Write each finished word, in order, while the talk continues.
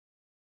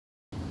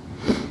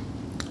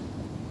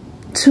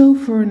So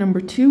for number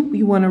 2,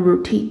 we want to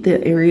rotate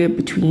the area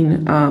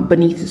between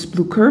beneath this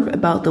blue curve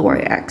about the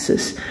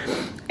y-axis.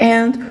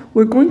 And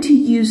we're going to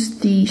use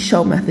the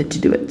shell method to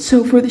do it.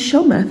 So for the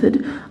shell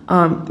method,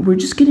 we're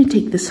just going to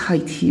take this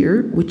height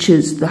here, which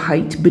is the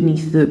height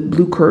beneath the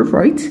blue curve,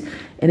 right?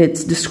 And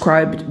it's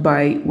described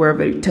by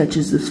wherever it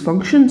touches this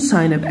function,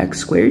 sine of x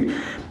squared.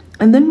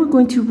 And then we're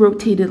going to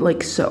rotate it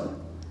like so.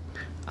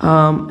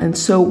 And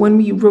so when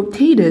we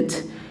rotate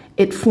it,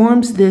 it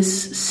forms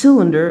this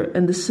cylinder,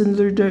 and the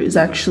cylinder is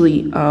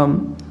actually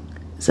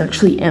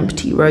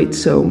empty, right?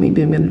 So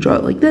maybe I'm going to draw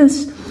it like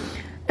this.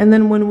 And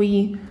then when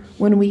we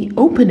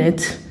open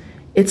it,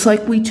 it's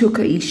like we took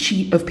a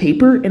sheet of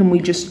paper and we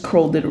just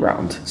curled it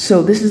around.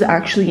 So this is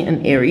actually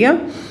an area,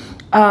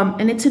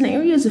 and it's an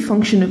area as a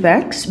function of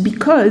x,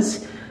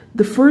 because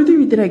the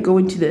further that I go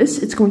into this,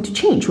 it's going to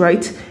change,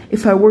 right?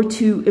 If I were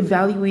to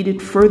evaluate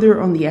it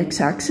further on the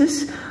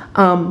x-axis,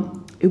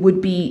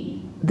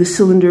 the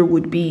cylinder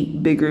would be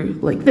bigger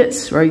like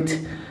this, right?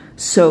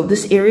 So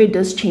this area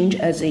does change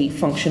as a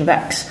function of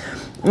x.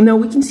 Now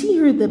we can see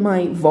here that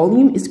my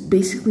volume is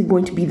basically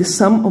going to be the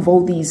sum of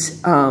all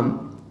these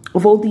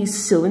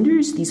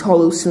cylinders, these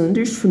hollow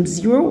cylinders, from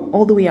 0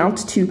 all the way out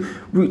to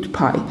root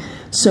pi.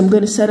 So I'm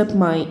going to set up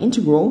my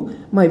integral.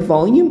 My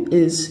volume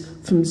is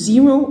from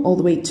 0 all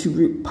the way to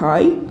root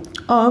pi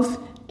of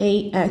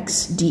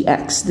ax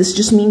dx. This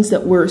just means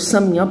that we're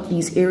summing up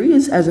these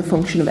areas as a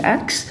function of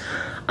x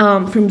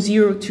from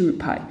 0 to root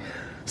pi.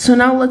 So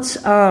now let's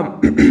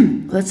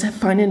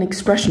find an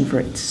expression for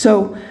it.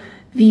 So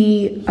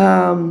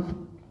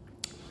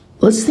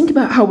let's think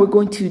about how we're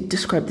going to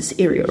describe this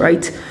area,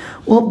 right?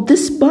 Well,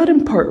 this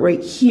bottom part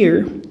right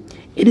here,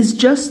 it is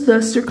just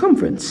the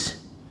circumference,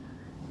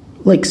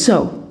 like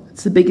so.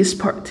 It's the biggest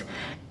part.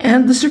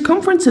 And the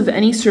circumference of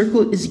any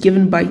circle is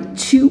given by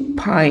 2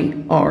 pi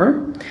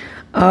r.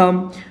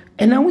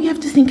 And now we have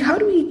to think, how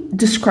do we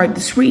describe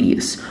this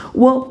radius?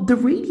 Well, the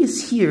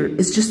radius here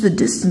is just the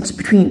distance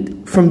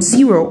from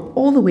 0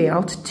 all the way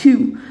out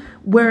to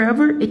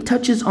wherever it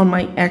touches on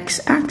my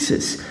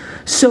x-axis.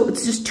 So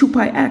it's just 2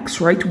 pi x,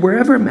 right?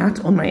 Wherever I'm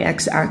at on my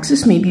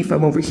x-axis, maybe if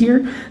I'm over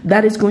here,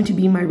 that is going to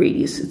be my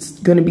radius. It's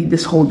going to be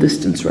this whole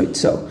distance, right?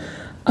 So,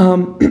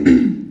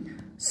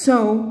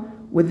 so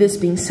with this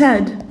being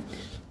said,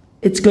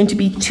 it's going to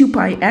be 2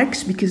 pi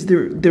x because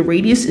the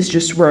radius is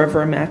just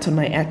wherever I'm at on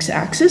my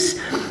x-axis.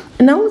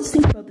 And now let's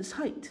think about this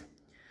height.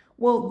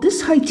 Well,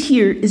 this height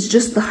here is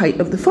just the height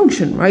of the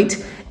function, right?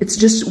 It's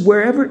just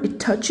wherever it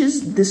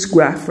touches this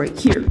graph right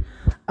here.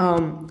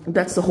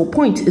 That's the whole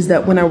point, is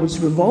that when I was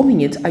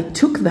revolving it, I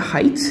took the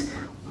height,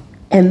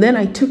 and then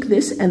I took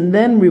this and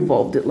then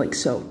revolved it like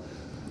so.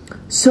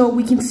 So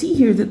we can see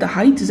here that the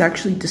height is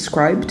actually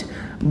described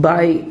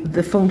by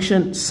the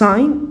function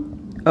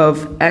sine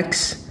of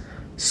x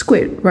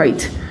squared,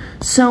 right?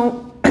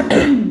 So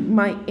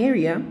my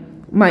area,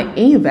 my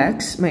a of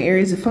x, my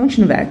area as a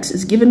function of x,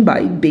 is given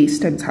by base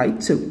times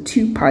height, so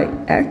 2 pi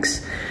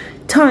x,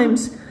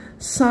 times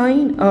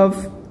sine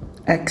of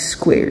x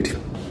squared.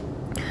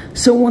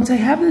 So once I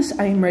have this,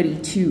 I am ready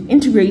to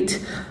integrate.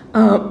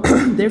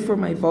 Therefore,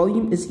 my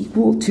volume is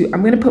equal to,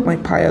 I'm going to put my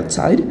pi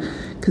outside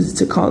because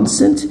it's a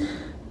constant,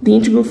 the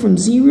integral from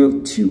 0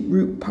 to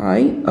root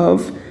pi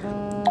of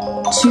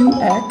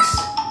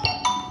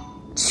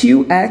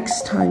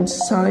 2x times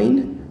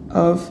sine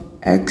of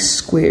x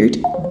squared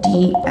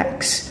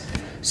dx.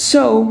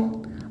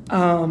 So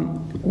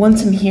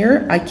once I'm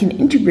here, I can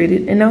integrate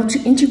it. And now to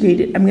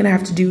integrate it, I'm going to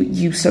have to do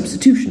u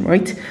substitution,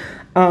 right?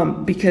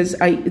 Because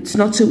it's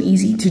not so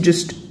easy to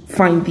just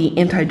find the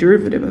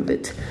antiderivative of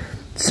it.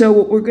 So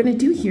what we're going to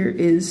do here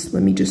is,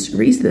 let me just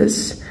erase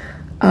this.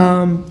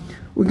 We're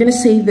going to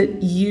say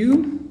that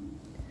u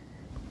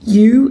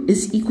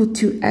is equal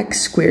to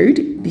x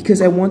squared,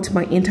 because I want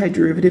my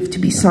antiderivative to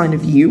be sine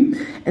of u,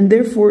 and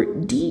therefore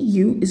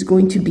du is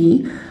going to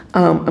be,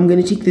 I'm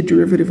going to take the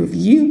derivative of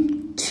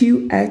u,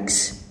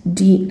 2x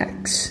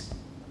dx.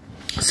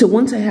 So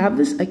once I have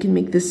this, I can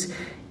make this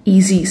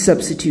easy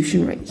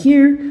substitution right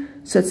here.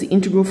 So that's the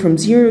integral from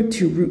 0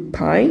 to root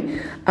pi.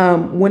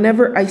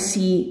 Whenever I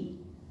see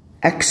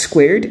x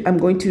squared, I'm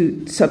going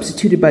to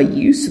substitute it by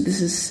u. So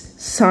this is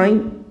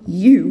sine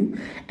u.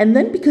 And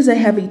then because I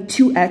have a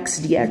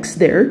 2x dx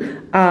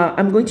there,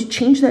 I'm going to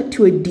change that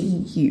to a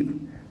du,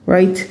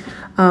 right?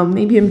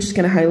 Maybe I'm just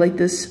going to highlight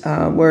this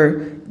where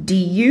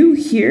du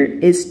here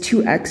is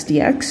 2x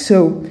dx.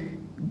 So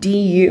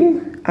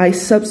du, I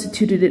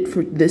substituted it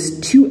for this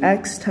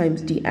 2x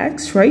times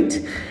dx,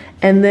 right?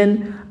 And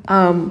then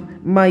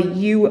my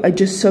u, I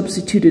just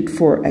substituted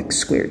for x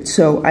squared.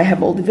 So I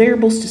have all the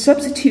variables to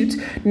substitute.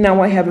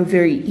 Now I have a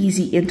very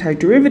easy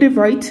antiderivative,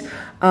 right?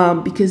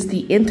 Because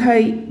the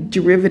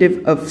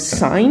antiderivative of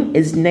sine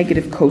is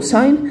negative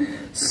cosine.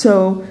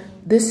 So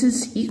this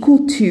is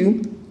equal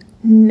to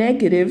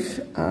negative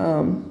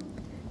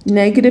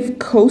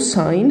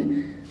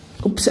cosine,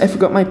 oops, I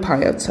forgot my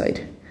pi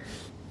outside,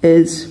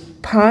 is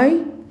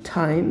pi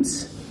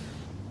times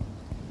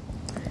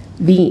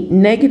the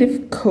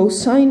negative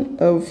cosine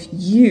of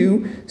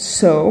u,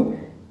 so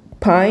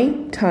pi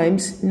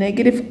times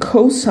negative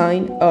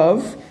cosine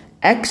of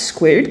x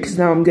squared, because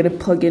now I'm going to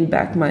plug in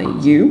back my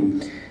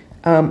u,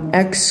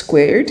 x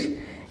squared.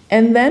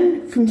 And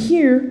then from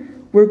here,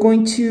 we're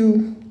going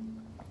to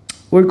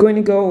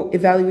go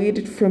evaluate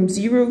it from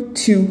 0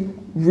 to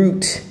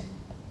root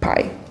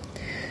pi.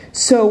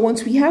 So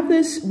once we have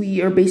this,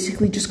 we are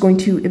basically just going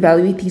to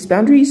evaluate these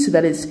boundaries. So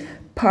that is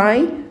pi,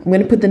 I'm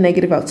going to put the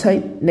negative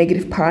outside,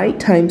 negative pi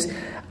times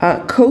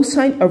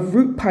cosine of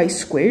root pi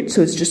squared,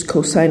 so it's just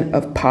cosine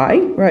of pi,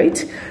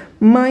 right?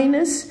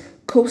 Minus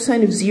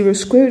cosine of 0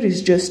 squared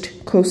is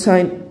just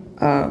cosine,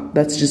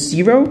 that's just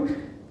 0.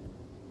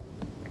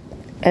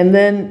 And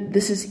then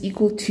this is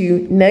equal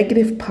to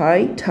negative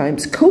pi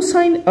times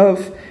cosine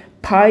of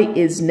pi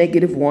is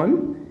negative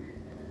 1.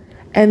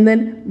 And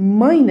then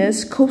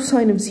minus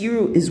cosine of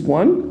 0 is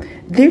 1.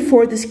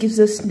 Therefore, this gives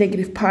us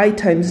negative pi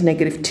times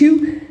negative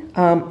 2.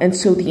 And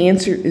so the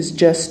answer is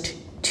just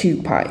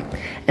 2 pi.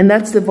 And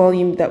that's the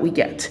volume that we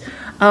get.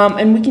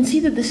 And we can see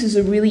that this is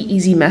a really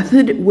easy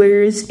method,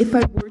 whereas if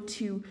I were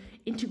to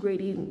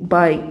integrate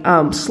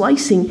by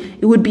slicing,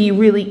 it would be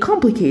really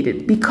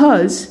complicated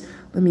because,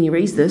 let me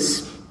erase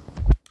this.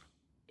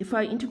 If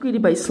I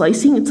integrated by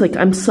slicing, it's like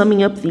I'm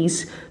summing up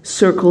these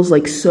circles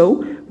like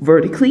so,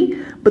 vertically.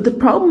 But the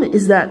problem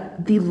is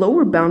that the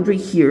lower boundary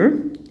here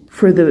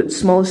for the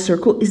smallest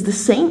circle is the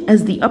same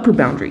as the upper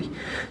boundary.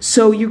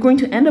 So you're going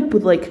to end up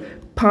with like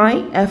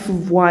pi f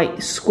of y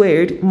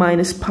squared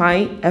minus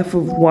pi f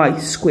of y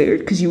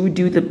squared, because you would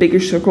do the bigger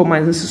circle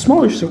minus the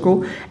smaller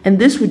circle, and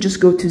this would just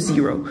go to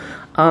 0.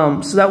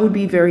 So that would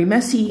be very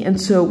messy, and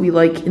so we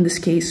like, in this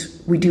case,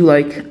 we do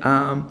like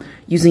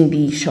using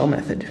the shell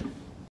method.